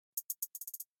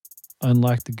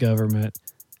unlike the government,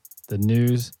 the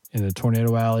news in the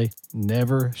Tornado Alley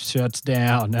never shuts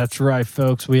down. That's right,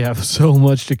 folks. We have so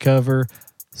much to cover,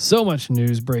 so much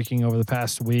news breaking over the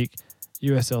past week.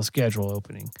 USL schedule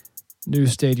opening, new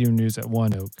stadium news at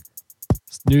One Oak,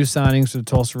 new signings for the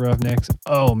Tulsa Roughnecks.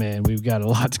 Oh, man, we've got a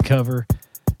lot to cover.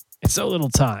 It's so little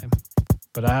time.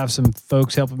 But I have some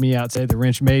folks helping me out today. The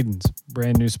Wrench Maidens,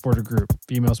 brand new supporter group,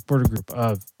 female supporter group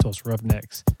of Tulsa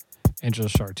Roughnecks. Angela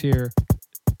Chartier,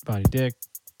 Bonnie Dick,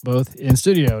 both in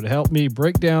studio to help me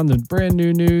break down the brand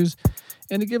new news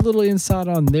and to give a little insight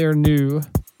on their new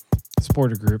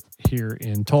supporter group here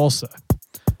in Tulsa.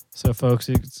 So, folks,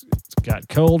 it's got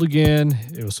cold again.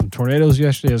 It was some tornadoes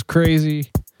yesterday. It was crazy.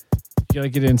 You got to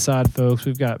get inside, folks.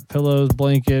 We've got pillows,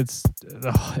 blankets,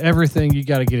 everything you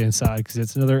got to get inside because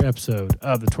it's another episode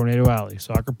of the Tornado Alley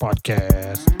Soccer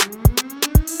Podcast.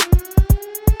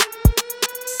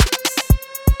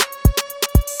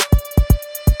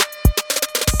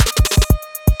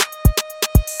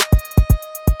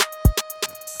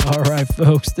 All right,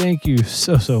 folks. Thank you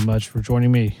so much for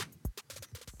joining me.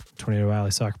 Tornado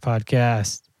Alley Soccer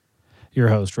Podcast. Your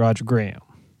host, Roger Graham.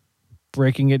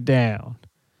 Breaking it down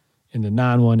in the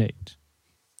 918.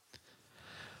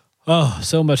 Oh,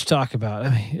 so much to talk about. I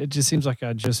mean, it just seems like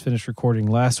I just finished recording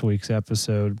last week's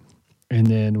episode, and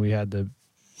then we had the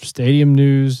stadium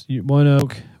news, One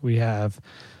Oak. We have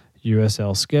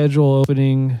USL schedule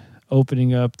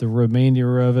opening up the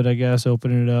remainder of it, I guess,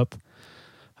 opening it up.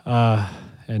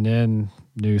 And then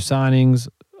new signings.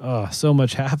 So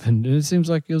much happened. It seems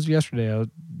like it was yesterday.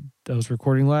 I was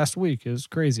recording last week. It was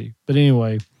crazy. But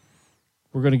anyway,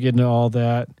 we're going to get into all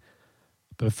that.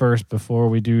 But first, before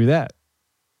we do that,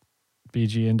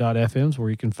 BGN.FM is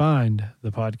where you can find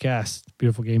the podcast,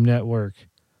 Beautiful Game Network.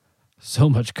 So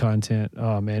much content.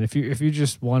 Oh, man, if you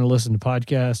just want to listen to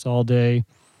podcasts all day,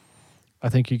 I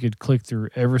think you could click through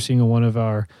every single one of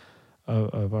our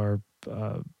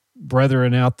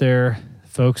brethren out there,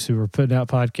 folks who are putting out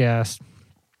podcasts,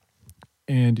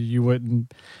 and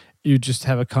you just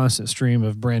have a constant stream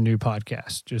of brand new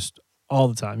podcasts, just all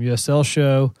the time. USL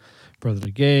Show, Brother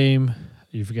the Game.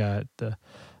 You've got the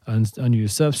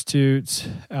Unused Substitutes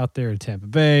out there in Tampa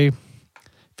Bay,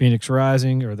 Phoenix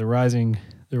Rising, or The Rising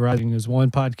is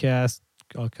one podcast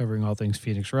covering all things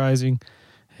Phoenix Rising.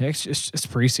 It's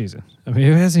preseason. I mean,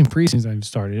 it hasn't even preseason even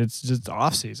started. It's just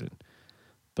off season.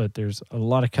 But there's a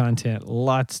lot of content,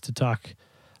 lots to talk,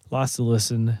 lots to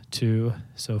listen to.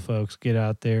 So, folks, get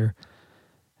out there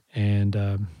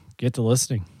and get to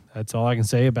listening. That's all I can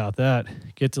say about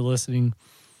that. Get to listening,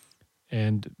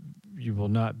 and you will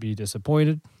not be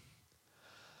disappointed.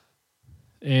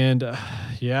 And,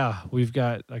 we've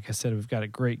got, like I said, we've got a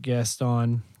great guest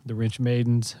on, the Wrench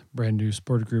Maidens, brand new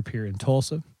supporter group here in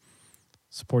Tulsa,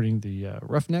 supporting the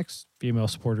Roughnecks, female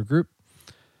supporter group.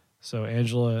 So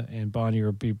Angela and Bonnie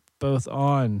will be both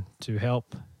on to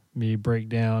help me break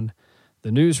down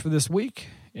the news for this week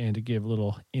and to give a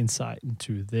little insight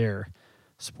into their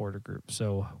supporter group.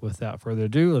 So without further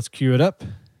ado, let's cue it up.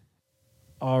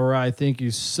 All right. Thank you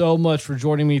so much for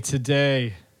joining me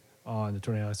today on the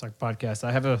Tornado Alley Soccer Podcast.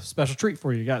 I have a special treat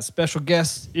for you. Got special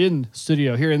guests in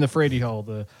studio here in the Frady Hall,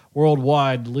 the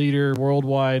worldwide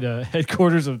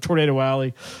headquarters of Tornado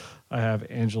Alley. I have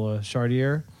Angela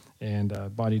Chartier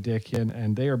and Bonnie Dick,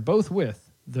 and they are both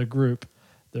with the group.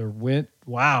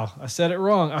 Wow, I said it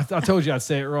wrong. I told you I'd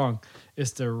say it wrong.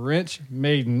 It's the Wrench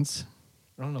Maidens.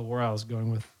 I don't know where I was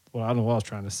going with. Well, I don't know what I was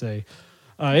trying to say.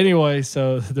 Anyway,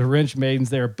 so the Wrench Maidens,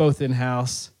 they are both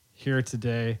in-house here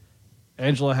today.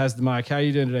 Angela has the mic. How are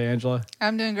you doing today, Angela?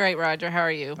 I'm doing great, Roger. How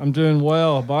are you? I'm doing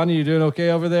well. Bonnie, you doing okay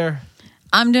over there?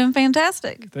 I'm doing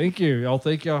fantastic. Thank you.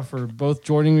 Thank y'all for both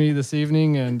joining me this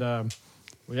evening. And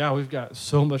we've got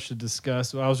so much to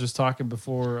discuss. I was just talking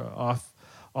before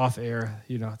off air.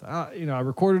 I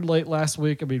recorded late last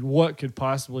week. I mean, what could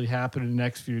possibly happen in the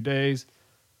next few days?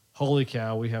 Holy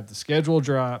cow! We have the schedule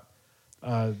drop.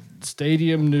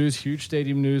 Stadium news, huge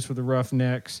stadium news for the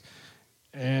Roughnecks,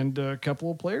 and a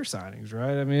couple of player signings,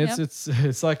 right? I mean,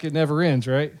 it's like it never ends,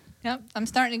 right? Yep, I'm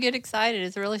starting to get excited.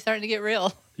 It's really starting to get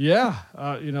real. Yeah,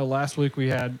 last week we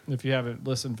had, if you haven't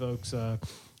listened, folks,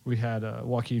 we had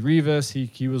Joaquin Rivas.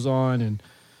 He was on, and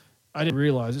I didn't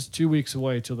realize it's 2 weeks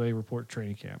away till they report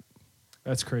training camp.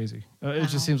 That's crazy. It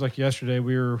just seems like yesterday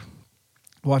we were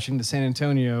watching the San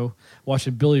Antonio,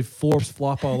 watching Billy Forbes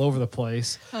flop all over the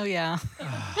place. Oh, yeah.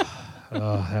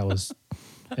 That was...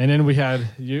 And then we had...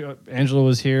 Angela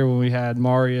was here when we had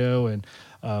Mario, and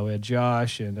we had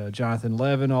Josh and Jonathan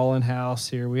Levin all in-house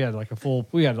here. We had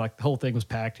the whole thing was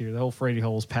packed here. The whole Frady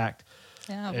Hall was packed.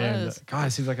 Yeah, it was. God,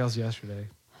 it seems like that was yesterday.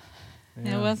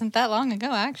 Yeah. It wasn't that long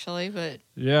ago, actually, but...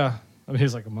 Yeah. I mean, it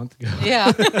was like a month ago.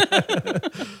 Yeah.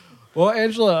 Well,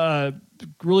 Angela,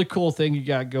 really cool thing you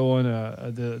got going.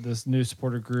 This new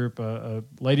supporter group,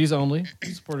 ladies only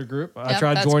supporter group. I Yep,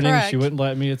 tried that's joining, correct. she wouldn't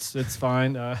let me. It's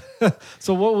fine.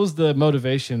 So, what was the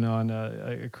motivation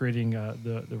on creating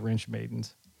the Wrench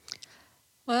Maidens?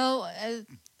 Well,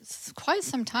 it's quite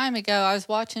some time ago, I was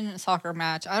watching a soccer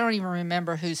match. I don't even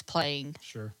remember who's playing.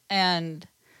 Sure. And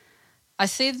I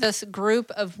see this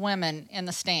group of women in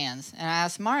the stands. And I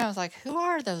asked Mario, I was like, who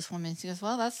are those women? He goes,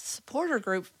 well, that's the supporter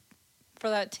group for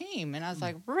that team. And I was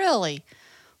like, really?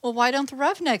 Well, why don't the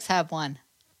Roughnecks have one?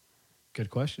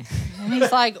 Good question. And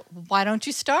he's like, why don't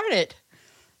you start it?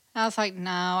 And I was like,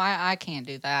 no, I can't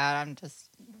do that.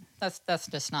 That's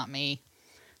just not me.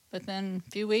 But then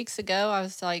a few weeks ago, I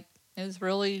was like, it was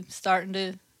really starting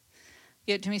to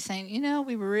get to me saying,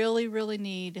 we really, really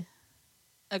need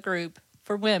a group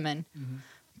for women. Mm-hmm.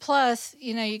 Plus,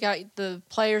 you got the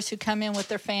players who come in with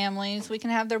their families. We can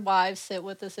have their wives sit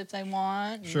with us if they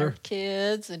want, and sure. their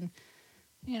kids, and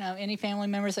any family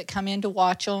members that come in to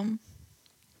watch them.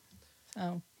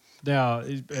 So now,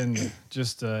 and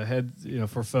just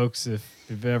for folks, if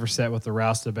you've ever sat with the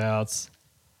roustabouts,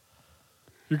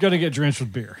 you're going to get drenched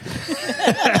with beer.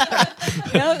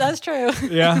 No, that's true.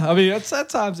 Yeah, I mean, at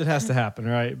times it has to happen,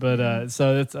 right? But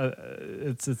so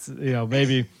it's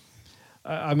maybe.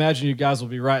 I imagine you guys will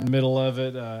be right in the middle of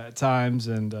it at times,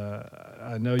 and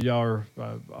I know y'all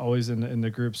are always in the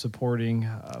group supporting.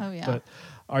 Oh yeah. But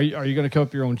are you going to come up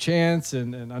with your own chants?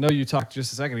 And I know you talked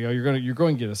just a second ago. You're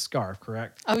going to get a scarf,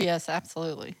 correct? Oh yes,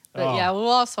 absolutely. But yeah, we'll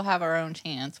also have our own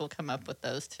chants. We'll come up with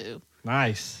those too.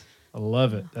 Nice, I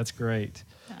love it. That's great.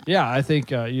 Yeah, I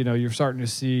think you're starting to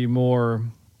see more.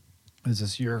 This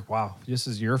is year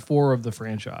 4 of the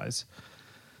franchise.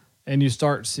 And you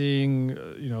start seeing,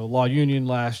 Law Union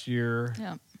last year.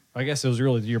 Yeah. I guess it was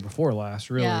really the year before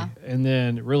last, really. Yeah. And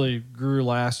then it really grew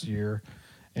last year.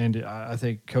 And I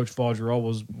think Coach Vaudreuil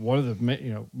was one of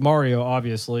the, Mario,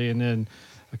 obviously, and then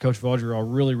Coach Vaudreuil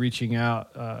really reaching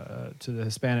out to the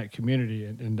Hispanic community.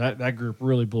 And that group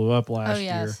really blew up last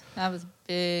year. Oh, yes. That was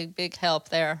big help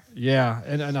there. Yeah.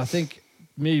 And I think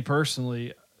me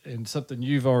personally, and something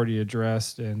you've already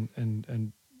addressed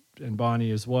and Bonnie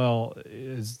as well,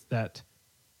 is that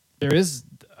there is,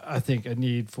 I think, a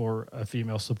need for a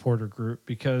female supporter group,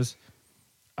 because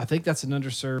I think that's an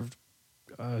underserved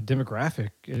demographic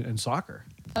in soccer.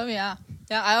 Oh, yeah.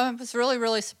 Yeah, I was really,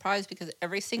 really surprised because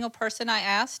every single person I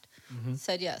asked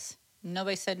said yes.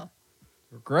 Nobody said no.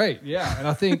 Great, yeah. And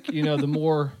I think, the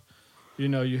more,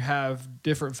 you have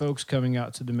different folks coming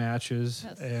out to the matches,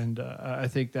 yes. And I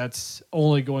think that's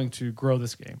only going to grow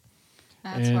this game.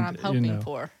 That's what I'm hoping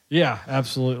for. Yeah,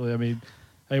 absolutely. I mean,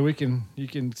 hey, you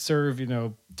can serve,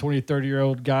 20,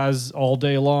 30-year-old guys all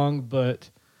day long, but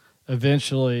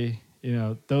eventually,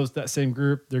 that same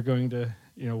group, they're going to,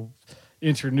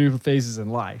 enter new phases in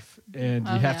life. And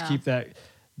you have to keep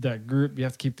that group, you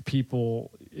have to keep the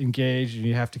people engaged, and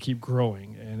you have to keep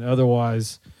growing. And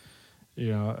otherwise,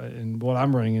 and what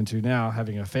I'm running into now,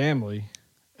 having a family,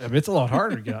 I mean, it's a lot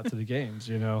harder to get out to the games,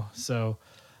 So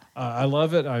I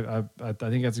love it. I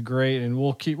think that's great, and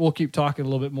we'll keep talking a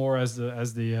little bit more as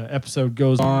the episode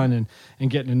goes on, and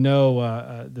getting to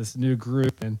know this new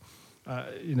group. And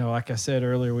like I said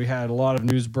earlier, we had a lot of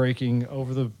news breaking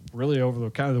over the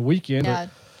kind of the weekend. Yeah,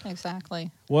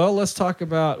 exactly. Well, let's talk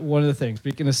about one of the things.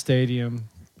 Speaking of stadium,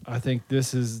 I think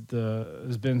this is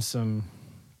there's been some,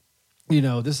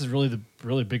 this is really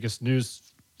the biggest news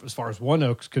as far as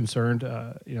ONEOK's concerned.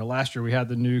 Last year we had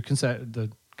the new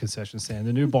concession stand,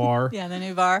 the new bar. Yeah, the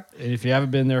new bar. And if you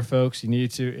haven't been there, folks, you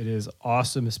need to. It is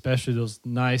awesome, especially those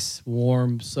nice,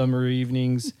 warm summer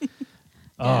evenings.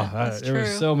 There were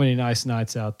so many nice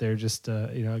nights out there. Just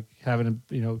having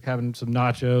some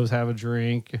nachos, have a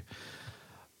drink.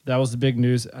 That was the big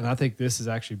news, and I think this is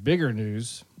actually bigger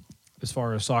news as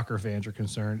far as soccer fans are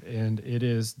concerned. And it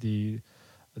is the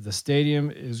stadium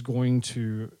is going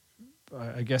to,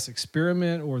 I guess,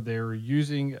 experiment, or they're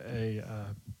using a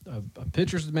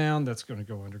pitcher's mound that's going to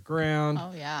go underground.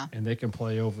 Oh, yeah. And they can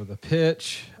play over the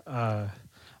pitch.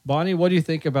 Bonnie, what do you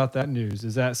think about that news?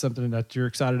 Is that something that you're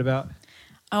excited about?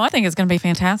 Oh, I think it's going to be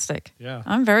fantastic. Yeah.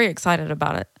 I'm very excited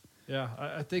about it. Yeah.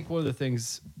 I think one of the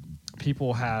things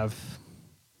people have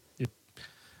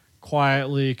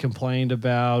quietly complained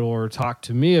about or talked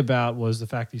to me about was the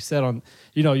fact you said on,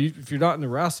 if you're not in the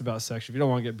roustabout section, if you don't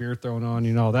want to get beer thrown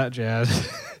on, all that jazz.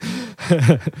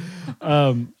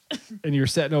 And you're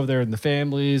sitting over there in the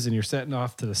families, and you're sitting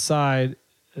off to the side.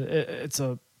 It's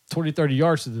a 20, 30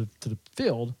 yards to the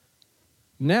field.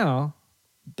 Now,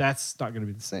 that's not going to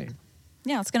be the same.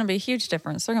 Yeah, it's going to be a huge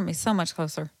difference. They're going to be so much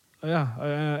closer.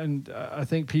 and I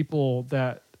think people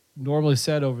that normally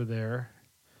sit over there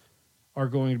are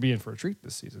going to be in for a treat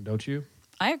this season, don't you?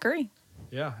 I agree.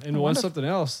 Yeah, and Wonderful. something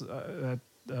else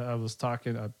I was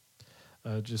talking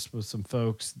just with some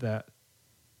folks that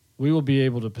we will be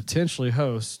able to potentially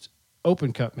host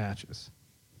Open Cup matches.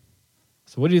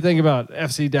 So what do you think about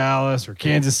FC Dallas or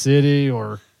Kansas City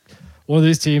or one of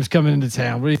these teams coming into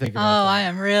town? What do you think Oh, about that? I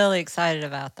am really excited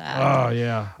about that. Oh,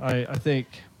 yeah. I think,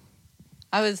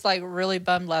 I was like really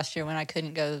bummed last year when I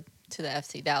couldn't go to the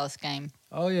FC Dallas game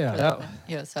oh, yeah. for That,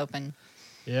 the US Open.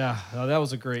 yeah, that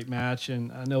was a great match.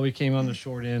 And I know we came on the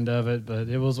short end of it, but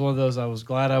it was one of those I was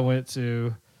glad I went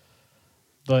to.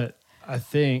 But I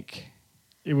think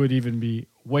it would even be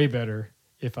way better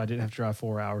if I didn't have to drive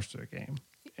 4 hours to a game.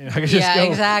 And I could just Yeah, go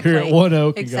exactly. here at One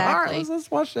Oak and go, all Exactly. right,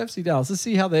 let's watch FC Dallas. Let's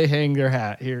see how they hang their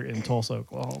hat here in Tulsa,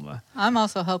 Oklahoma. I'm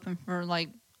also hoping for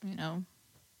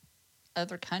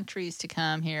other countries to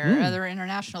come here, other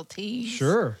international teams.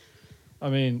 Sure. I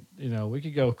mean, we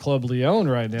could go Club Leon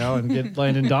right now and get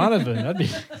Landon Donovan. That'd be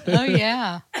Oh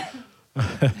yeah.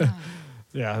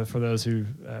 yeah. For those who,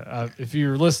 if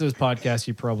you're listening to this podcast,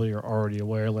 you probably are already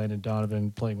aware Landon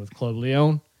Donovan playing with Club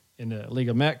Leon in the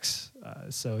Liga MX.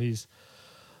 So he's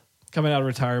coming out of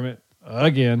retirement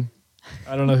again.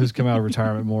 I don't know who's come out of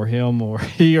retirement more, him or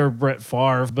he or Brett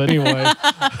Favre. But anyway,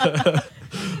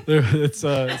 it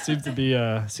seems to be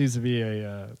a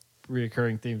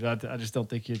reoccurring theme. I just don't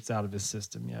think it's out of his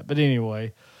system yet. But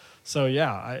anyway, so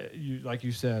yeah, like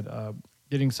you said,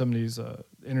 getting some of these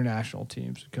international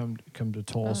teams to come to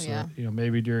Tulsa. yeah.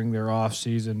 Maybe during their off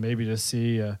season, maybe to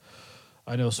see.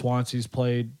 I know Swansea's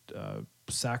played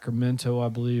Sacramento, I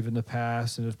believe, in the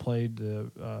past, and has played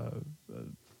the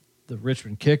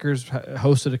Richmond Kickers,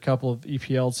 hosted a couple of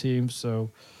EPL teams.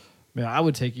 So, man, I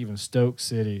would take even Stoke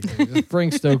City. Just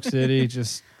bring Stoke City.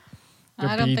 Just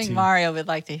I don't think Mario would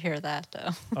like to hear that though.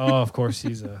 Oh, of course,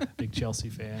 he's a big Chelsea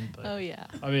fan. But, Oh yeah.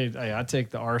 I mean, hey, I'd take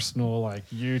the Arsenal, like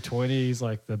U20s,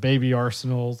 like the baby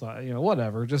Arsenals,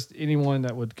 whatever. Just anyone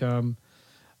that would come,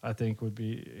 I think we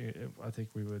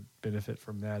would benefit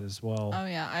from that as well. Oh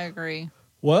yeah, I agree.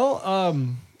 Well,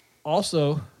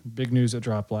 also, big news that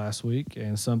dropped last week,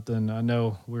 and something I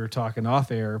know we were talking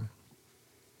off air.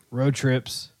 Road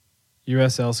trips,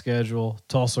 USL schedule,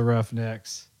 Tulsa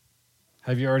Roughnecks.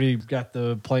 Have you already got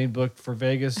the plane booked for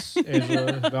Vegas,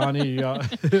 Angela, Bonnie? No,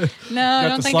 I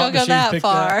don't think I'll go machines that picked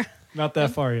far. up? Not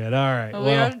that far yet. All right.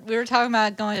 Well, we were talking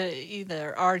about going to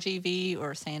either RGV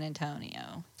or San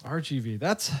Antonio. RGV.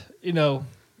 That's,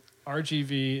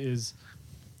 RGV is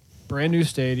brand new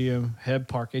stadium, Heb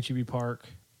Park, HEB Park.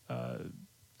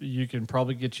 You can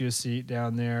probably get you a seat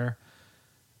down there.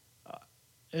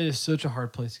 It is such a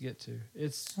hard place to get to.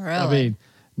 It's, Really? I mean,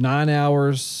 9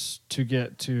 hours to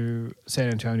get to San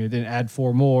Antonio, then add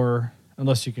 4 more,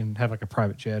 unless you can have like a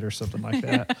private jet or something like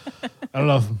that. I don't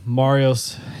know if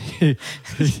Mario's,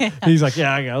 he's like,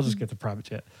 yeah, I'll just get the private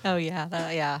jet. Oh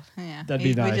yeah, yeah. That'd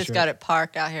be nice, We just right? got it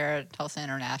parked out here at Tulsa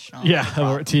International. Yeah,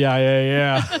 No or problem.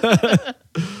 TIA,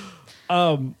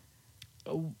 yeah.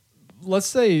 Let's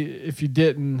say if you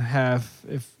didn't have,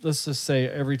 let's just say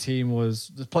every team was,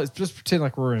 just pretend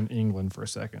like we're in England for a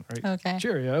second, right? Okay.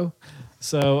 Cheerio.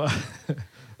 So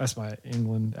that's my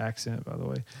England accent, by the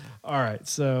way. All right.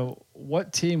 So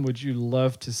what team would you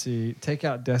love to see, take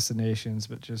out destinations,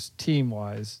 but just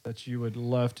team-wise, that you would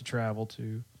love to travel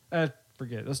to?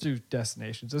 Forget, let's do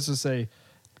destinations. Let's just say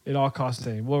it all costs the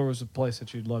same. What was a place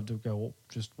that you'd love to go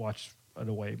just watch an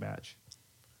away match?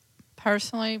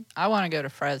 Personally, I want to go to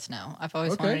Fresno. I've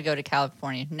always Okay. wanted to go to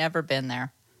California. Never been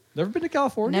there. Never been to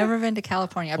California? Never been to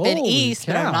California. I've been Holy east,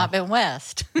 but cow. I've not been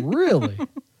west. Really?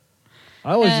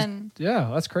 I always And-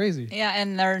 that's crazy. Yeah,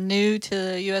 and they're new to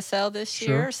the USL this Sure.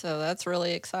 year, so that's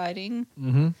really exciting.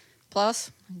 Mm-hmm.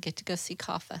 Plus, I get to go see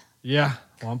Kaffa. Yeah,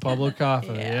 Juan Pablo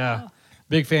Kaffa. Yeah. Yeah.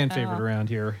 Big fan favorite Oh. around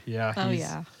here. Yeah. Oh, he's-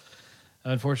 yeah.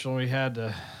 Unfortunately, we had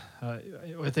to.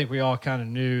 I think we all kind of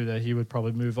knew that he would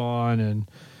probably move on, and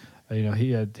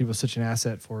he was such an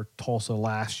asset for Tulsa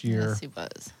last year, Yes, he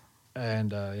was.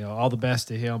 and all the best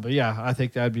to him. But yeah, I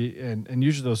think that'd be and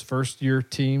usually those first year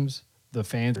teams, the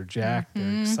fans are jacked,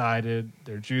 they're excited,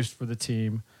 they're juiced for the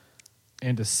team,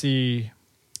 and to see,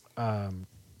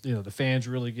 the fans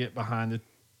really get behind it.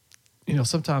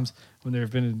 Sometimes when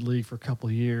they've been in the league for a couple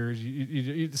of years,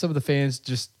 some of the fans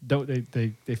just don't.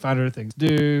 They find other things to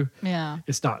do. Yeah.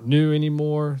 It's not new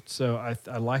anymore, so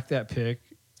I like that pick.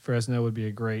 Fresno would be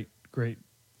a great,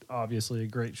 obviously a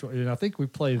great choice. And I think we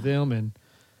play them, and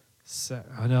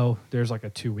I know there's like a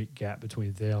 2-week gap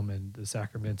between them and the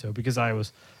Sacramento because I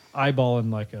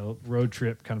eyeballing like a road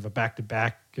trip, kind of a back to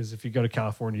back. Because if you go to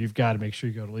California, you've got to make sure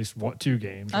you go to at least 2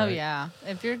 games. Oh right? yeah,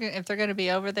 if they're going to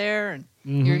be over there and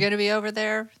Mhm. you're going to be over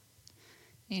there,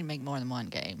 you need to make more than one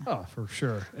game. Oh, for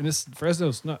sure. And this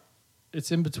Fresno's not.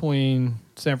 It's in between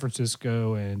San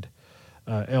Francisco and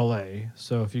L.A.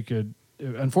 So if you could,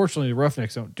 unfortunately, the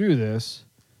Roughnecks don't do this.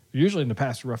 Usually in the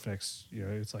past, Roughnecks,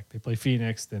 it's like they play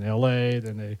Phoenix, then L.A.,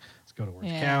 then they go to Orange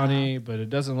Yeah. County. But it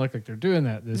doesn't look like they're doing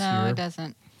that this No, year. it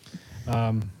doesn't.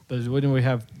 But when we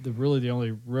have the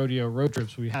only rodeo road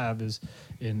trips we have is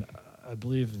in, I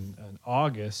believe in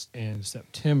August and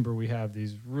September. We have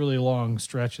these really long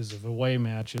stretches of away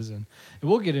matches, and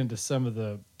we'll get into some of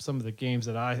the games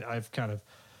that I've kind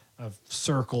of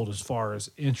circled as far as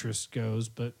interest goes.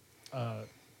 But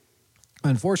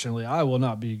unfortunately, I will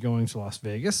not be going to Las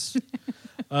Vegas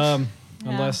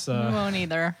unless. we won't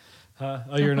either.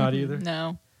 Oh, you're not either.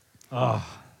 No, Oh,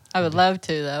 I would love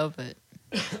to though, but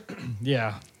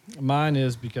yeah. Mine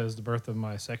is because the birth of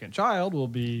my second child will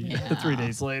be Yeah. 3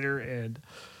 days later, and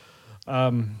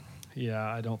yeah,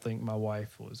 I don't think my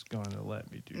wife was going to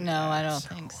let me do that. no, I don't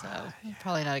think so.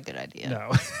 Probably not a good idea.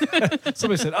 No.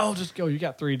 Somebody said, "Oh, just go. You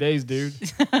got 3 days, dude."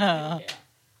 Good luck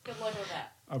with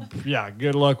that. Yeah,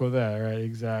 good luck with that. Right?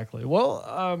 Exactly.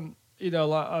 Well,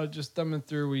 just thumbing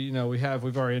through,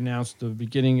 we've already announced the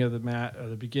beginning of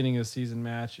the beginning of the season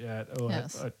match at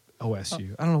Yes.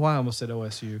 OSU. I don't know why I almost said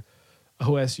OSU.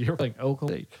 OSU, we're playing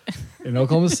Oklahoma State in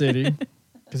Oklahoma City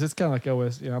because it's kind of like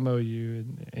OSU. I'm OU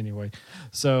anyway.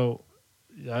 So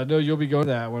yeah, I know you'll be going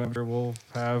to that one. I'm sure we'll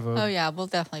have. Oh yeah, we'll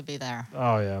definitely be there.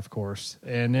 Oh yeah, of course.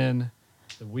 And then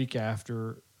the week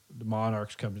after, the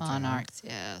Monarchs come to town. Monarchs,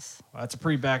 yes. That's a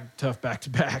pretty tough back to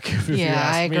back. If you Yeah,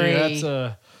 ask I me. agree.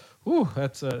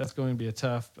 That's going to be a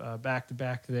tough back to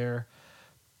back there.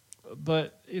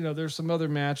 But there's some other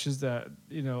matches that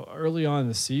early on in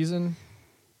the season,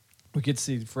 we get to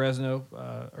see Fresno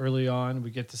early on. We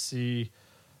get to see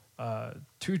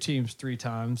 2 teams 3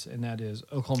 times, and that is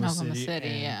Oklahoma City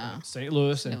and yeah. St.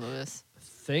 Louis. St. And Louis.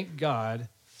 thank God,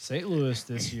 St. Louis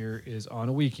this year is on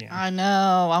a weekend. I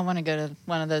know. I want to go to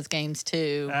one of those games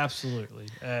too. Absolutely.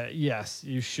 Yes,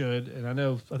 you should. And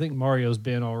I think Mario's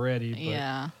been already. But,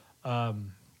 Yeah.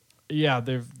 yeah,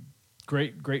 they're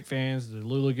great fans. The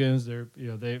Luligans.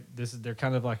 They're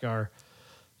kind of like our,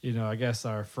 I guess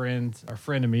our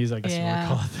frenemies. I guess you Yeah. want to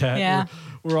call it that. Yeah.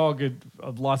 We're all good.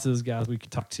 Lots of those guys we can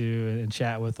talk to and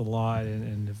chat with a lot,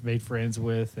 and have made friends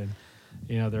with, and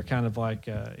they're kind of like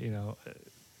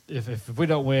if we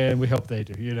don't win, we hope they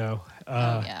do.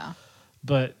 Oh yeah.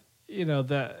 But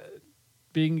that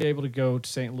being able to go to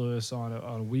St. Louis on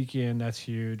a weekend, that's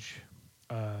huge.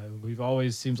 We've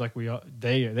always seems like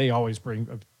they always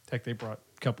bring. Heck, they brought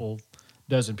a couple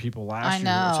dozen people last I year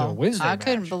know. to a Wednesday I match.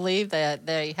 couldn't believe that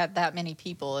they had that many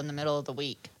people in the middle of the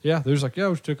week. Yeah, there's like,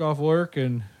 we took off work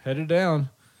and headed down.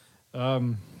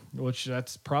 Which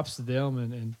that's props to them,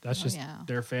 and that's just yeah.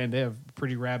 their fan. They have a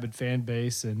pretty rabid fan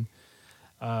base, and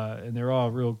they're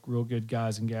all real good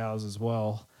guys and gals as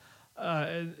well.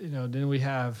 Then we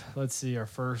have, let's see, our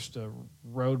first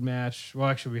road match. Well,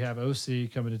 actually, we have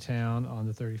OC coming to town on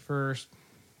the 31st,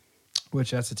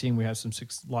 which that's a team we had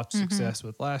lots of success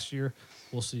with last year.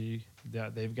 We'll see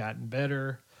that they've gotten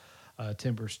better.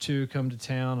 Timbers 2 come to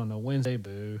town on a Wednesday.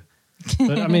 Boo.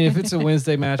 But, I mean, if it's a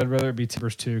Wednesday match, I'd rather it be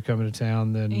Timbers 2 coming to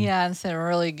town than... Yeah, it's a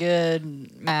really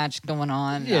good match going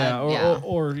on. Yeah, yeah.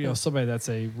 or somebody that's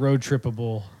a road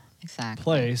trippable Exactly.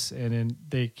 place, and then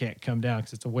they can't come down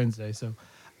because it's a Wednesday. So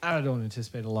I don't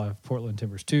anticipate a lot of Portland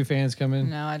Timbers 2 fans coming.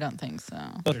 No, I don't think so.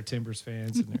 They're Timbers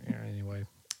fans, and anyway.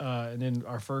 And then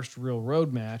our first real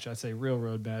road match, I'd say real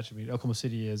road match. I mean, Oklahoma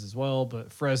City is as well,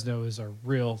 but Fresno is our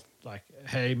real, like,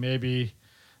 hey, maybe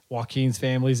Joaquin's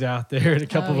family's out there and a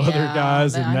couple of other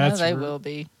guys, and I know that's they will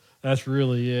be. That's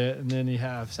really it. And then you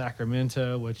have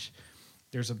Sacramento, which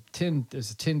there's a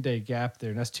 10-day gap there,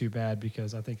 and that's too bad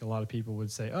because I think a lot of people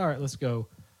would say, all right, let's go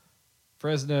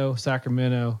Fresno,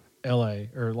 Sacramento, LA,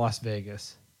 or Las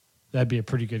Vegas. That'd be a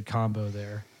pretty good combo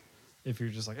there. If you're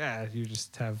just like, you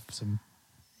just have some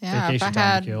Yeah, vacation if I time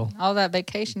had to kill. all that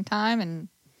vacation time and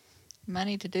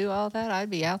money to do all that, I'd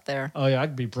be out there. Oh yeah,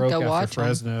 I'd be broke Go after watch 'em.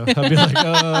 Fresno. I'd be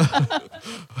like,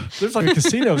 there's like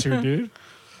casinos here, dude.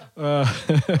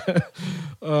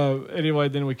 Anyway,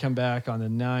 then we come back on the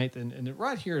 9th, and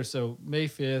right here, so May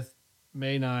 5th,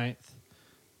 May 9th,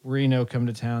 Reno come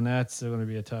to town. That's going to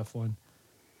be a tough one.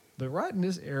 But right in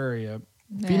this area,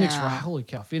 Phoenix, Yeah. holy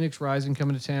cow, Phoenix Rising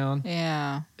coming to town.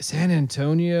 Yeah. San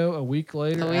Antonio a week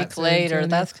later. A at week San later, Antonio.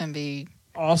 that's going to be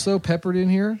Also peppered in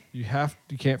here, you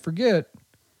can't forget,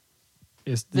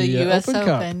 it's the the U.S. Open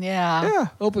Open. Cup. Yeah. Yeah,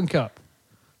 Open Cup.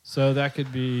 So that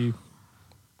could be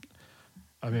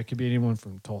I mean, it could be anyone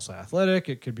from Tulsa Athletic.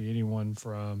 It could be anyone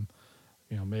from,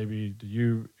 maybe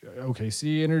the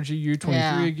OKC Energy U23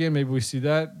 Yeah. again. Maybe we see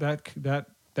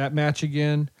that match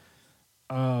again.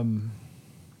 I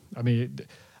mean,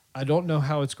 I don't know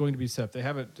how it's going to be set up. They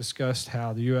haven't discussed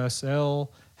how the USL,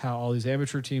 how all these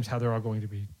amateur teams, how they're all going to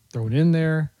be thrown in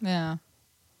there. Yeah.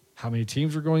 How many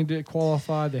teams are going to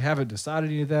qualify? They haven't decided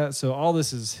any of that. So all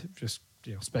this is just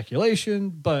speculation.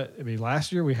 But I mean,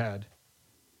 last year we had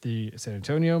the San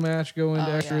Antonio match go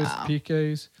into extras,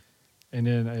 PKs, and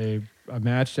then a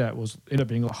match that ended up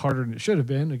being a lot harder than it should have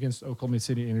been against Oklahoma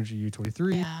City Energy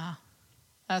U23. Yeah.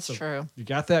 That's true. You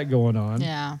got that going on.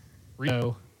 Yeah.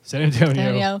 Reno, San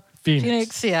Antonio,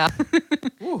 Phoenix. Yeah.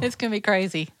 It's going to be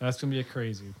crazy. That's going to be a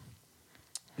crazy.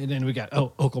 And then we got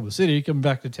Oklahoma City coming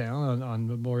back to town on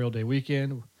Memorial Day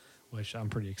weekend, which I'm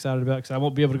pretty excited about because I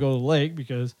won't be able to go to the lake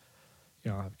because I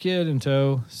have a kid in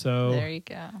tow. So There you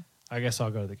go. I guess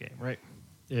I'll go to the game, right?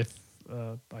 If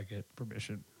I get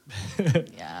permission.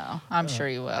 Yeah, I'm sure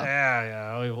you will.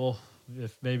 Yeah. Well,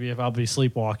 if I'll be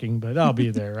sleepwalking, but I'll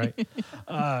be there, right?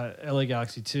 LA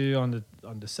Galaxy 2 on the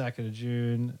 2nd of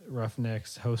June.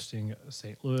 Roughnecks hosting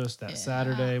St. Louis that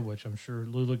Saturday, which I'm sure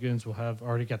Luligans will have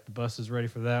already got the buses ready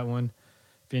for that one.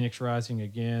 Phoenix Rising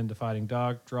again, defying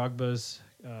Drogbas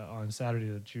on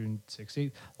Saturday, June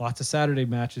 16th. Lots of Saturday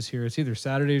matches here. It's either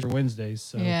Saturdays or Wednesdays.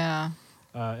 So Yeah.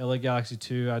 LA Galaxy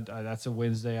 2, that's a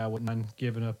Wednesday. I wouldn't mind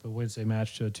giving up a Wednesday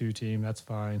match to a 2 team. That's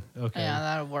fine. Okay. Yeah,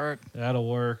 that'll work. That'll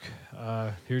work.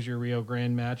 Here's your Rio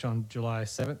Grande match on July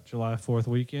 7th, July 4th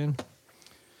weekend.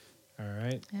 All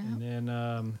right. Yeah. And then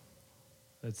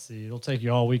let's see. It'll take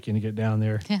you all weekend to get down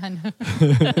there. Yeah, I know.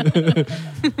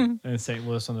 And St.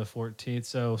 Louis on the 14th.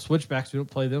 So Switchbacks, we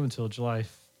don't play them until July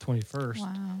 21st.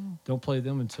 Wow. Don't play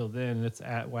them until then. And it's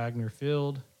at Wagner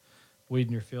Field,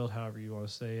 Wiedner Field, however you want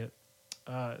to say it.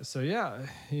 So yeah,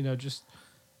 just,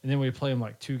 and then we play them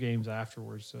like 2 games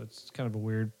afterwards. So it's kind of a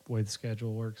weird way the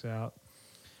schedule works out.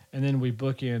 And then we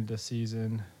bookend the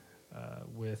season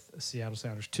with Seattle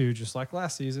Sounders 2, just like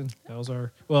last season. That was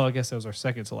I guess that was our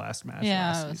second to last match.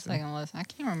 Yeah, last it was season. second last. I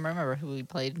can't remember who we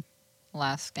played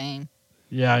last game.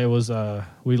 Yeah, it was.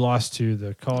 We lost to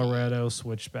the Colorado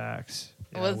Switchbacks.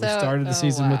 Yeah, we started the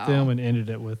season with them and ended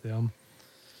it with them.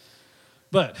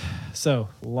 But so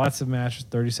lots of matches,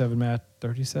 30,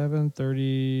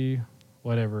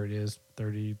 whatever it is,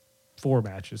 34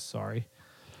 matches. Sorry.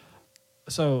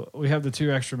 So we have the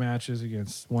 2 extra matches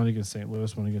one against St.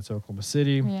 Louis, one against Oklahoma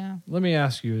City. Yeah. Let me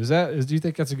ask you: do you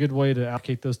think that's a good way to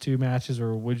allocate those 2 matches,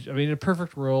 or in a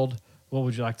perfect world, what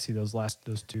would you like to see those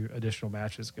 2 additional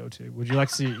matches go to? Would you like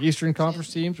to see Eastern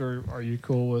Conference teams, or are you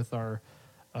cool with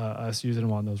us using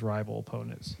them on those rival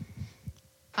opponents?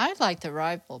 I like the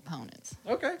rival opponents.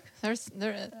 Okay.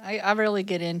 I really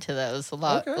get into those a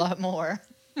lot more.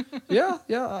 Yeah.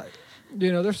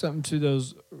 There's something to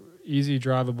those easy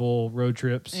drivable road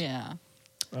trips. Yeah.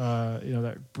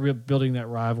 That building that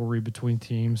rivalry between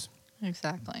teams.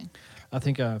 Exactly. I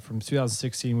think from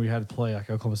 2016 we had to play like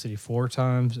Oklahoma City 4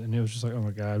 times, and it was just like, oh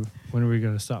my God, when are we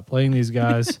going to stop playing these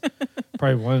guys?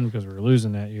 Probably 1 because we were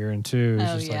losing that year, and 2 Oh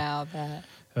just yeah, I'll bet.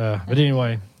 but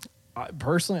anyway,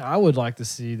 personally, I would like to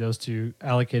see those 2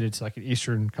 allocated to like an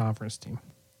Eastern Conference team,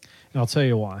 and I'll tell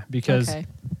you why. Because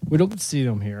we don't get to see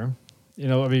them here.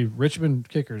 Richmond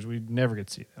Kickers, we never get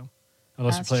to see them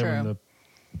unless That's we play them in true. the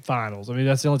finals. I mean,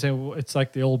 that's the only time. It's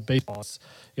like the old baseball.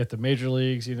 You got the major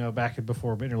leagues, back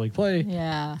before interleague play.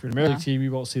 Yeah. If you're an American League team,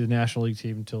 you won't see the National League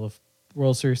team until the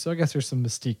World Series. So I guess there's some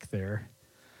mystique there.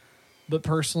 But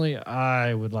personally,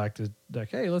 I would like to,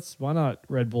 hey, why not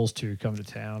Red Bulls 2 come to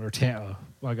town, or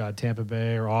Tampa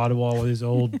Bay or Ottawa with these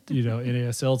old,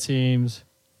 NASL teams.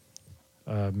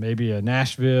 Maybe a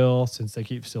Nashville, since they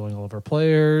keep stealing all of our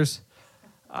players.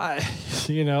 It's,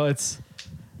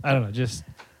 I don't know, just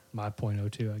my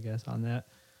 .02, I guess, on that.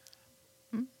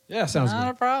 Yeah, sounds Not good.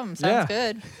 a problem. Sounds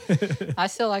Yeah. good. I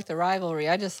still like the rivalry.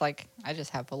 I just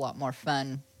have a lot more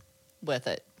fun with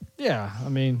it. Yeah, I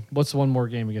mean, what's one more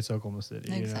game against Oklahoma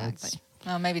City? Exactly.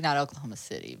 Well, maybe not Oklahoma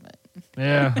City, but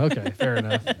Yeah, okay, fair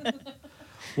enough.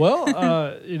 Well,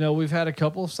 we've had a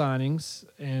couple of signings,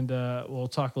 and we'll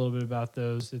talk a little bit about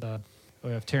those.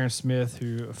 We have Terrence Smith,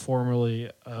 who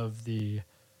formerly of he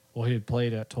had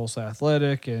played at Tulsa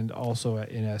Athletic and also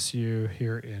at NSU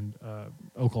here in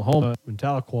Oklahoma, in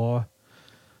Tahlequah.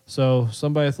 So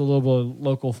somebody with a little bit of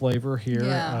local flavor here.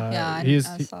 I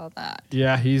saw that.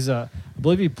 Yeah, he's. I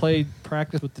believe he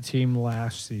practiced with the team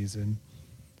last season,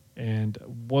 and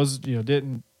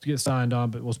didn't get signed on,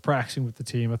 but was practicing with the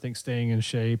team. I think staying in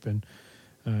shape and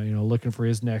looking for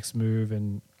his next move.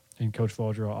 And Coach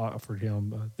Valdro offered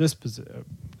him this position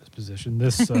position,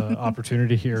 this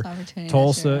opportunity here. This opportunity this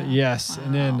Tulsa, year, huh? yes.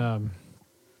 And then Wow.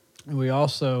 we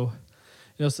also,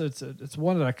 so it's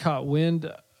one that I caught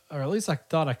wind, or at least I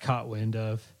thought I caught wind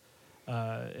of,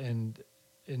 and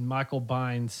in Michael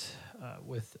Bynes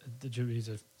with he's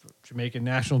a Jamaican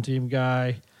national team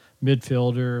guy,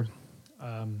 midfielder.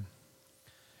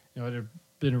 It had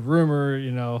been a rumor,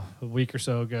 a week or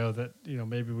so ago that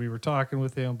maybe we were talking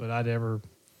with him, but I never,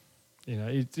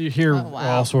 you hear Oh,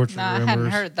 wow. all sorts of No, rumors. I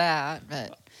hadn't heard that,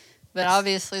 but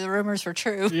obviously the rumors were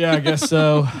true. Yeah, I guess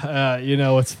so.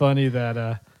 It's funny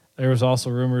that there was also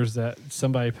rumors that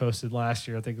somebody posted last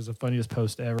year. I think it was the funniest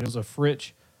post ever. It was a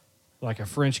French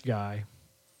guy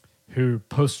who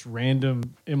posts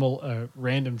random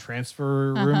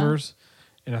transfer rumors,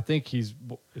 and I think is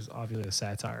obviously a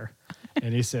satire.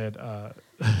 And he said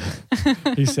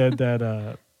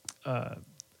that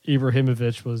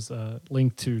Ibrahimovic was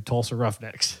linked to Tulsa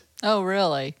Roughnecks. Oh,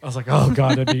 really? I was like, oh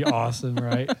God, that'd be awesome,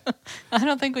 right? I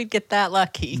don't think we'd get that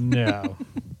lucky. No.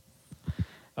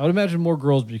 I would imagine more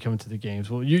girls would be coming to the games.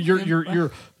 Well,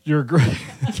 you're great.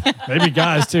 Maybe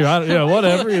guys too.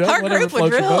 Whatever. Our whatever group would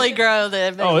floats your boat. really grow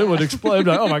then. Oh, it would explode.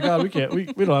 Like, oh my God, we can't. We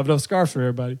don't have enough scarves for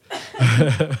everybody.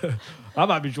 I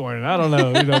might be joining. I don't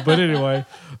know. But anyway.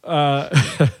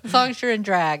 As long as you're in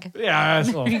drag. Yeah,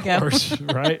 well, you of go. course,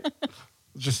 right?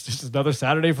 Just another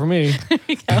Saturday for me.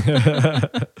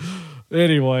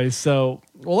 Anyway, so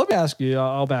let me ask you.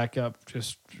 I'll back up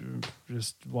just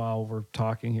while we're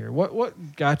talking here.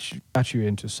 What got you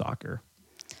into soccer?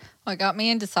 What got me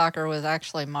into soccer was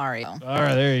actually Mario. All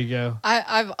right, there you go.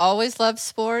 I've always loved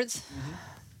sports.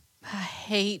 I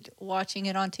hate watching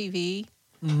it on TV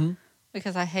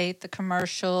because I hate the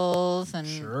commercials and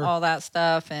Sure. all that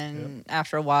stuff. And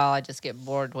after a while, I just get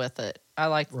bored with it. I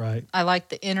like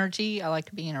the energy. I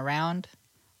like being around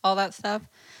all that stuff.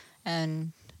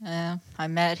 And I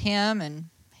met him, and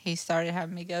he started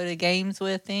having me go to games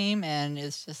with him. And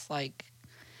it's just like,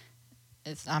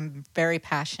 I'm very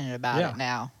passionate about it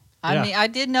now. I mean, I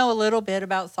did know a little bit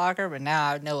about soccer, but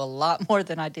now I know a lot more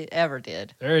than I ever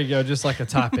did. There you go. Just like a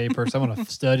type A person. I'm going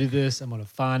to study this. I'm going to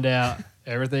find out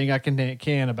everything I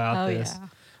can about this. Yeah.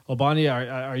 Well, Bonnie,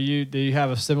 do you have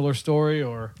a similar story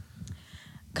or?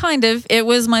 Kind of. It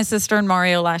was my sister and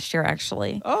Mario last year,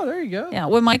 actually. Oh, there you go. Yeah.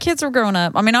 When my kids were growing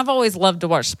up, I mean, I've always loved to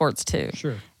watch sports too.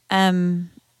 Sure.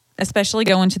 Especially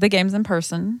going to the games in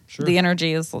person. Sure. The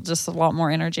energy is just a lot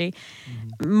more energy.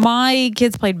 My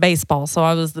kids played baseball, so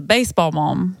I was the baseball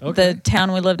mom. Okay. The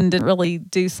town we lived in didn't really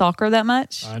do soccer that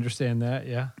much. I understand that.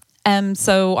 Yeah.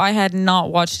 So I had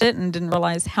not watched it and didn't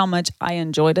realize how much I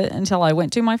enjoyed it until I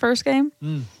went to my first game,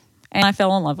 and I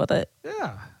fell in love with it.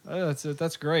 Yeah.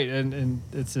 That's great. And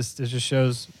it just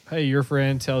shows, hey, your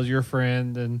friend tells your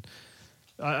friend. And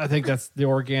I think that's the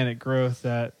organic growth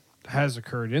that has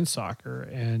occurred in soccer.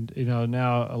 And,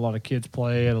 now a lot of kids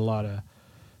play it, a lot of,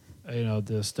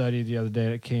 the study the other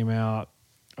day that came out,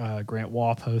 Grant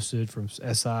Waugh posted from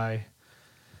SI,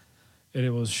 and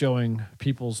it was showing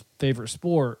people's favorite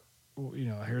sport.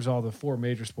 Here's all the 4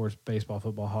 major sports: baseball,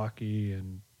 football, hockey,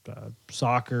 and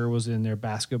soccer was in there,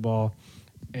 basketball.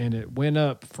 And it went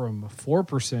up from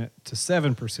 4% to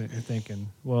 7%. You're thinking,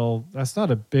 well, that's not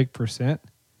a big percent,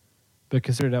 but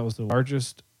consider that was the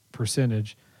largest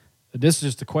percentage. This is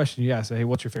just a question you ask. Hey,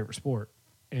 what's your favorite sport?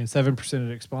 And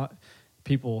 7% of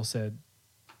people said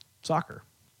soccer.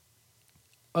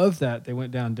 Of that, they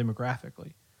went down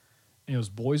demographically. And it was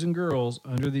boys and girls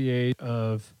under the age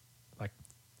of like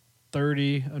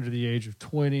 30, under the age of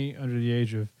 20, under the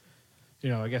age of,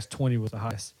 I guess 20 was the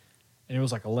highest. And it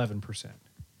was like 11%.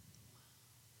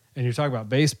 And you're talking about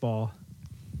baseball,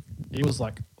 it was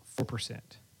like 4%.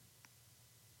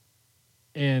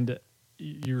 And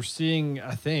you're seeing,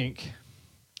 I think,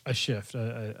 a shift,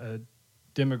 a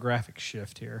demographic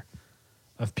shift here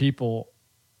of people,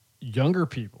 younger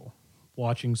people,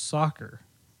 watching soccer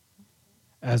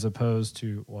as opposed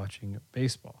to watching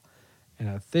baseball. And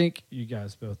I think you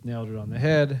guys both nailed it on the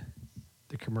head.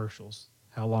 The commercials,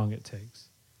 how long it takes.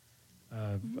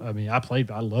 I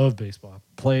love baseball. I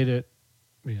played it.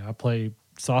 I played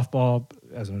softball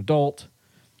as an adult,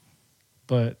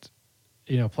 but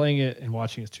playing it and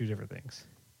watching is 2 different things.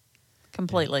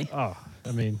 Completely. Oh,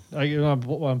 when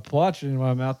I'm watching, when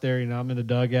I'm out there, I'm in the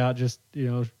dugout, just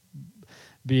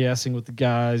BSing with the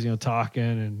guys, talking,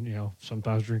 and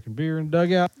sometimes drinking beer in the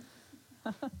dugout.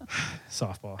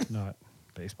 Softball, not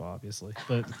baseball, obviously,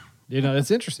 but it's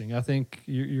interesting. I think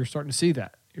you're starting to see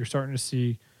that. You're starting to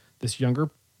see this younger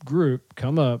group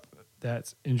come up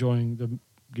that's enjoying the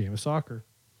game of soccer,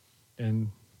 and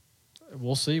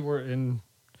we'll see. I'm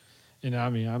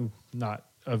not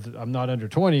under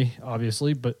 20,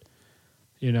 obviously, but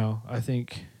I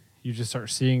think you just start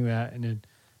seeing that, and then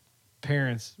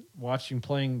parents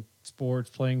playing sports,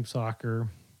 playing soccer.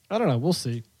 I don't know. We'll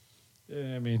see.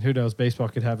 I mean, who knows? Baseball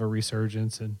could have a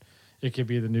resurgence, and it could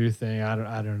be the new thing.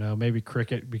 I don't know. Maybe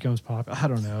cricket becomes popular. I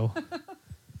don't know.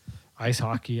 Ice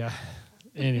hockey.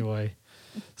 Anyway.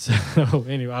 So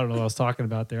anyway, I don't know what I was talking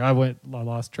about there. I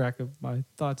lost track of my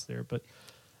thoughts there, but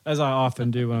as I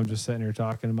often do when I'm just sitting here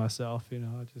talking to myself,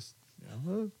 I just,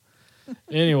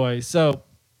 anyway, so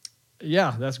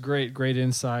yeah, that's great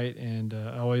insight. And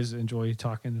I always enjoy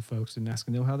talking to folks and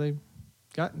asking them how they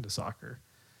got into soccer.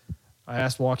 I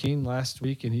asked Joaquin last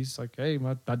week, and he's like, hey,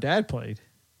 my dad played,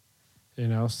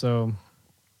 so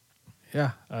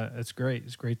yeah, it's great.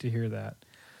 It's great to hear that.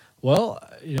 Well,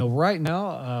 right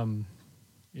now,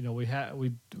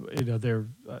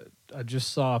 I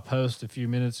just saw a post a few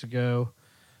minutes ago,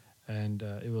 and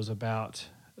it was about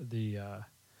the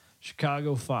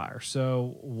Chicago Fire.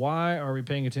 So why are we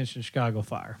paying attention to Chicago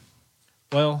Fire?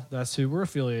 Well, that's who we're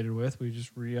affiliated with. We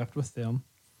just re-upped with them.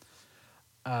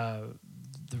 The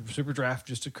Super Draft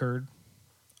just occurred.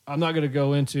 I'm not going to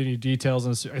go into any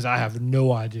details because I have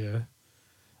no idea.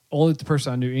 Only the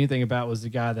person I knew anything about was the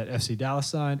guy that FC Dallas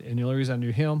signed, and the only reason I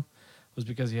knew him was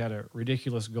because he had a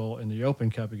ridiculous goal in the Open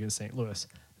Cup against St. Louis.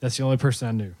 That's the only person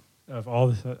I knew of all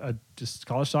this. Just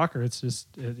college soccer. It's just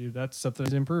that's something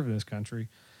that's improved in this country.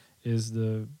 Is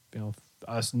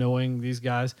us knowing these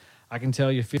guys. I can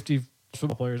tell you 50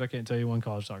 football players. I can't tell you one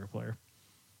college soccer player.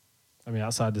 I mean,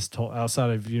 outside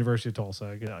of University of Tulsa,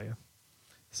 I can tell you.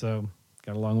 So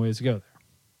got a long ways to go there.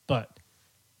 But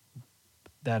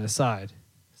that aside,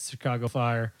 Chicago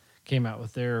Fire came out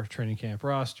with their training camp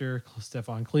roster.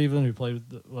 Stephon Cleveland, who played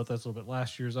with us a little bit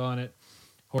last year's on it.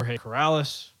 Jorge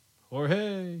Corrales.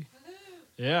 Jorge.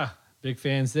 Yeah, big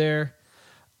fans there.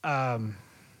 Then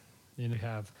you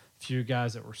have a few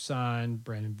guys that were signed.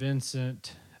 Brandon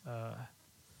Vincent,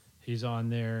 he's on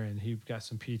there, and he got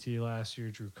some PT last year.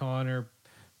 Drew Connor,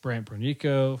 Brant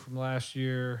Bronico from last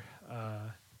year.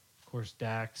 Of course,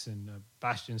 Dax and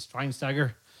Bastian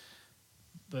Schweinsteiger.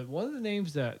 But one of the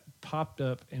names that popped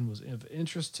up and was of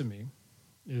interest to me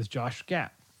is Josh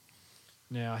Gatt.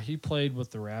 Now, he played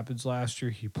with the Rapids last year.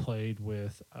 He played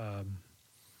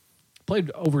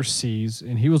played overseas,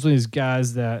 and he was one of these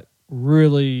guys that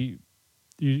really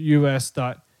U.S.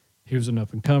 thought he was an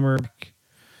up-and-comer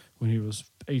when he was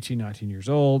 18, 19 years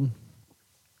old.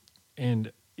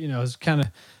 And, it's kind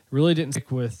of really didn't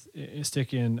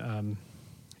stick in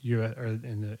U.S. or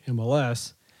in the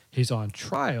MLS. He's on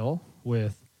trial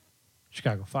with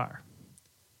Chicago Fire.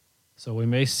 So we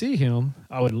may see him.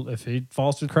 If he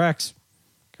falls through the cracks,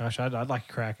 gosh, I'd like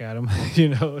to crack at him,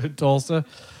 in Tulsa.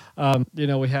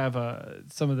 We have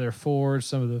some of their forwards,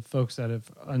 some of the folks that have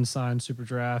unsigned Super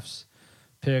Drafts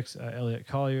picks. Elliot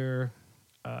Collier,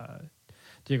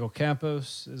 Diego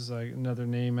Campos is like another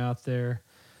name out there.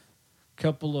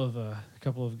 Couple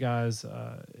of guys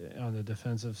on the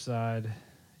defensive side.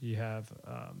 You have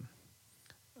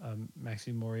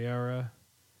Maxime Moriera,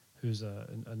 who's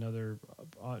another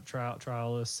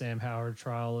trialist. Sam Howard,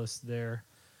 trialist there.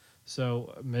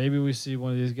 So maybe we see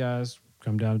one of these guys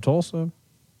come down to Tulsa.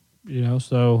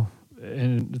 So,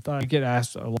 and if I get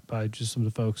asked a lot by just some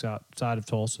of the folks outside of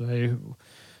Tulsa, hey,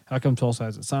 how come Tulsa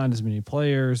hasn't signed as many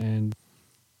players? And,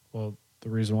 well, the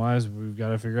reason why is we've got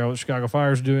to figure out what Chicago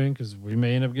Fire is doing, because we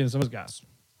may end up getting some of those guys.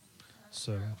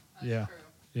 So, yeah.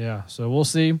 Yeah. So we'll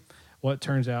see what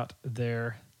turns out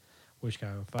there with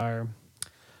Chicago Fire.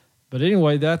 But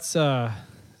anyway, that's kind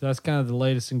of the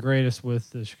latest and greatest with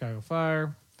the Chicago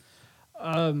Fire.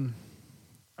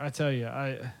 I tell you,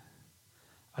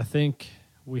 I think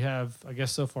we have, I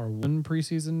guess so far, one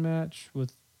preseason match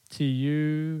with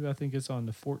TU. I think it's on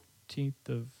the 14th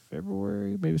of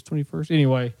February. Maybe it's 21st.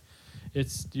 Anyway,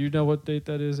 do you know what date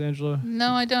that is, Angela?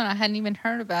 No, I don't. I hadn't even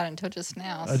heard about it until just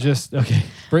now. Okay.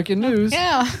 Breaking news.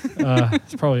 Yeah.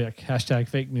 It's probably like hashtag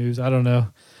fake news. I don't know.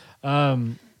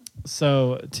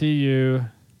 So TU,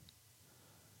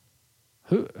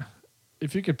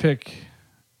 if you could pick,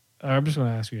 I'm just going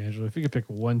to ask you, Angela, if you could pick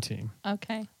one team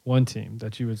Okay.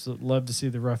 that you would love to see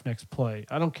the Roughnecks play.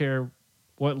 I don't care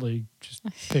what league, just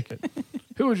pick it.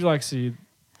 Who would you like to see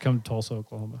come to Tulsa,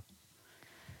 Oklahoma?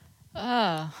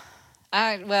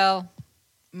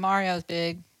 Mario's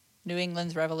big New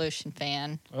England's Revolution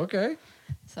fan. Okay.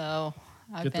 So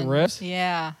Get the rest?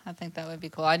 Yeah, I think that would be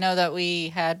cool. I know that we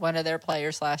had one of their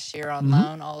players last year on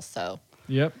loan also.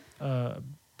 Yep.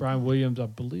 Brian Williams, I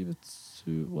believe it's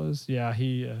who it was. Yeah,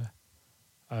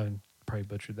 I probably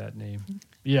butchered that name.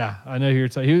 Yeah, I know who you're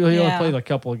talking. He only played a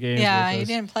couple of games. Yeah, with he us.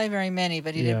 didn't play very many,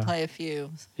 but he did play a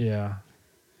few. Yeah.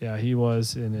 Yeah, he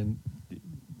was. And then,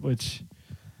 which,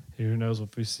 who knows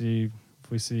if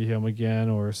if we see him again,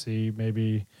 or see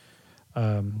maybe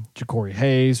Ja'Cory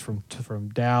Hayes from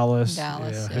Dallas.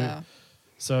 Dallas, who- yeah.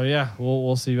 So yeah,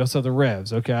 we'll see. So the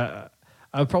Revs. Okay,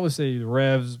 I would probably say the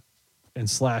Revs and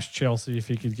 / Chelsea if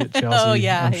he could get Chelsea. Oh,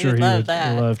 yeah, I'm he sure would he love would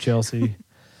that. love Chelsea.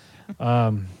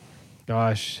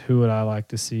 Gosh, who would I like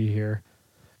to see here?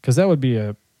 Because that would be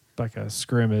like a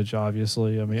scrimmage.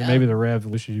 Obviously, I mean, Yeah. maybe the Revs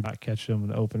wish you might catch them in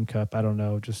the Open Cup. I don't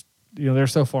know. Just they're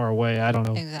so far away. I don't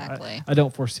know. Exactly. I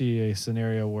don't foresee a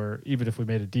scenario where even if we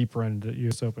made a deep run into the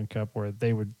U.S. Open Cup where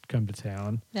they would come to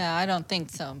town. Yeah, I don't think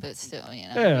so, but still,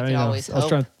 Yeah, we could always I was hope.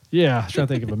 trying. Yeah, I was trying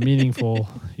to think of a meaningful,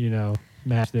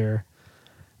 match there.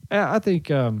 Yeah, I think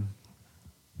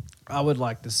I would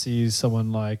like to see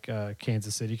someone like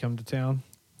Kansas City come to town,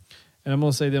 and I'm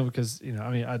going to say them because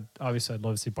I'd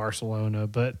love to see Barcelona,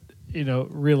 but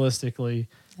realistically,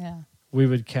 Yeah. we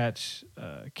would catch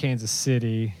Kansas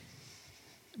City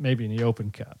maybe in the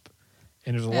Open Cup,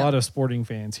 and there's a Yeah. lot of Sporting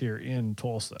fans here in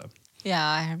Tulsa.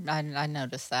 Yeah, I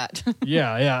noticed that.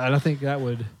 Yeah, and I think that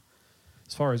would,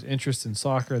 as far as interest in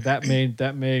soccer, that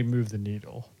may move the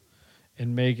needle,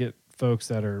 and may get folks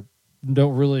that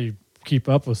don't really keep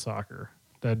up with soccer,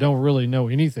 that don't really know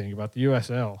anything about the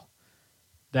USL,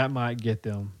 that might get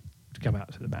them to come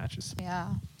out to the matches. Yeah.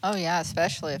 Oh, yeah,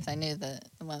 especially if they knew that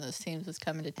one of those teams was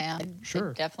coming to town. Sure.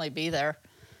 They'd definitely be there.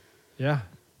 Yeah,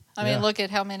 I mean, Yeah. look at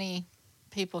how many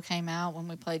people came out when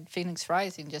we played Phoenix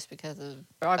Rising just because of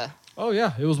Braga. Oh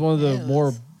yeah, it was one of the It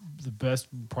was- the best,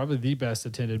 probably the best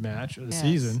attended match of the Yes.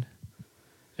 season.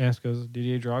 Yeah, because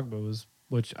Didier Drogba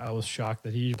which I was shocked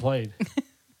that he played.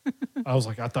 I was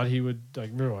like, I thought he would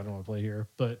no, I don't want to play here,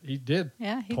 but he did.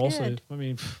 Yeah, he Tulsa, did. I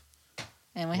mean,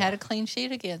 And we had a clean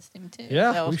sheet against him, too.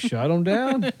 yeah, So- we shut him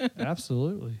down.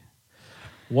 Absolutely.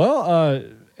 Well,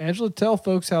 Angela, tell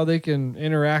folks how they can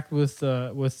interact with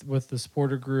the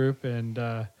supporter group and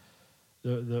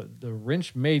the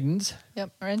Wrench Maidens.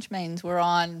 Yep, Wrench Maidens. We're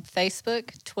on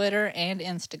Facebook, Twitter, and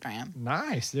Instagram.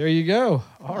 Nice. There you go.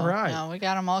 All Oh, right. no, we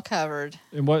got them all covered.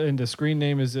 And the screen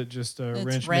name, is it just It's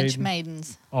Wrench Wrench Maidens?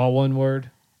 Maidens. All one word?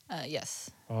 Yes.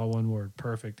 All one word.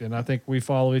 Perfect. And I think we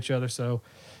follow each other, so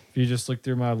if you just look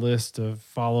through my list of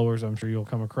followers, I'm sure you'll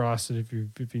come across it if you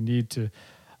need to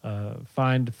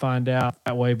find out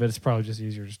that way, but it's probably just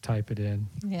easier to just type it in.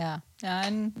 Yeah.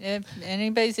 And if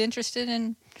anybody's interested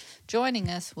in joining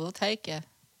us, we'll take you.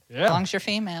 Yeah. As long as you're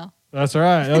female. That's all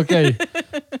right. Okay.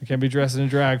 You can't be dressing in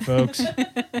drag, folks.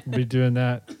 We'll be doing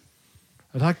that.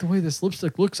 I like the way this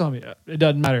lipstick looks on me. It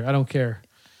doesn't matter. I don't care.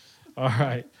 All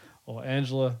right. Well,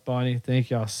 Angela, Bonnie, thank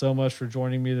y'all so much for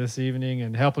joining me this evening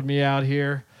and helping me out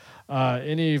here.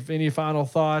 Any final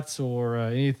thoughts or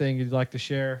anything you'd like to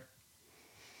share?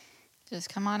 Just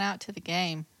come on out to the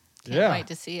game. Can't Yeah. wait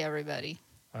to see everybody.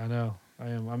 I know. I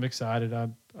am. I'm excited. I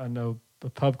know the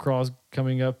pub crawl's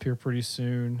coming up here pretty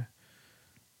soon.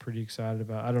 Pretty excited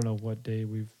about. I don't know what day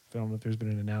I don't know if there's been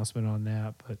an announcement on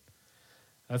that, but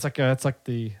that's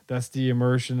the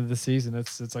immersion of the season.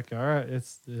 It's like, all right,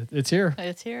 it's here.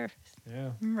 It's here.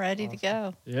 Yeah. I'm ready to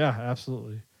go. Yeah,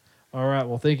 absolutely. All right.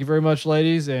 Well, thank you very much,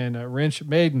 ladies, and Wrench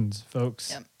Maidens,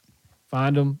 folks. Yep.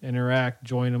 Find them, interact,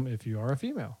 join them if you are a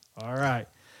female. All right.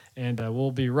 And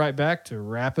we'll be right back to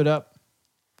wrap it up.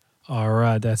 All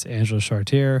right. That's Angela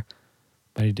Chartier,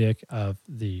 Buddy Dick of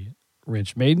the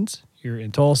Wrench Maidens here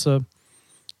in Tulsa.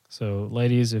 So,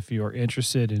 ladies, if you are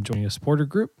interested in joining a supporter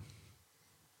group,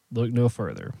 look no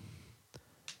further.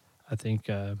 I think,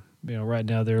 right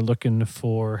now they're looking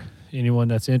for anyone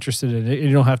that's interested in it.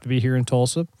 You don't have to be here in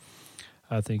Tulsa.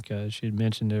 I think she had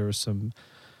mentioned there was some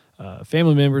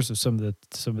family members of some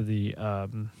of the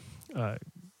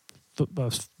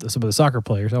soccer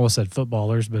players. I almost said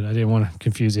footballers, but I didn't want to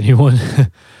confuse anyone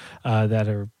that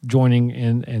are joining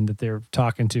in and that they're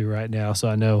talking to right now. So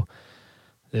I know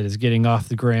that it's getting off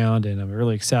the ground, and I'm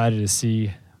really excited to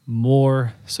see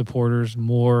more supporters,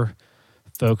 more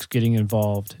folks getting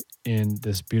involved in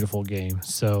this beautiful game.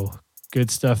 So good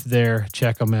stuff there.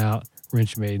 Check them out.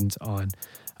 Wrench Maidens on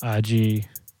IG,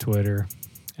 Twitter,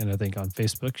 and I think on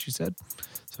Facebook, she said.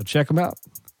 So check them out.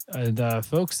 And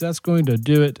folks, that's going to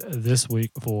do it this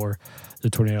week for the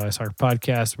Tornado Ice Soccer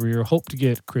Podcast. We hope to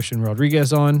get Christian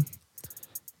Rodriguez on,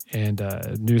 and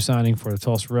new signing for the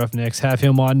Tulsa Roughnecks. Have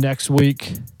him on next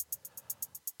week.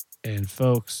 And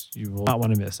folks, you will not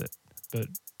want to miss it. But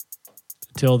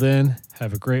until then,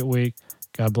 have a great week.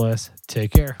 God bless.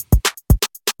 Take care.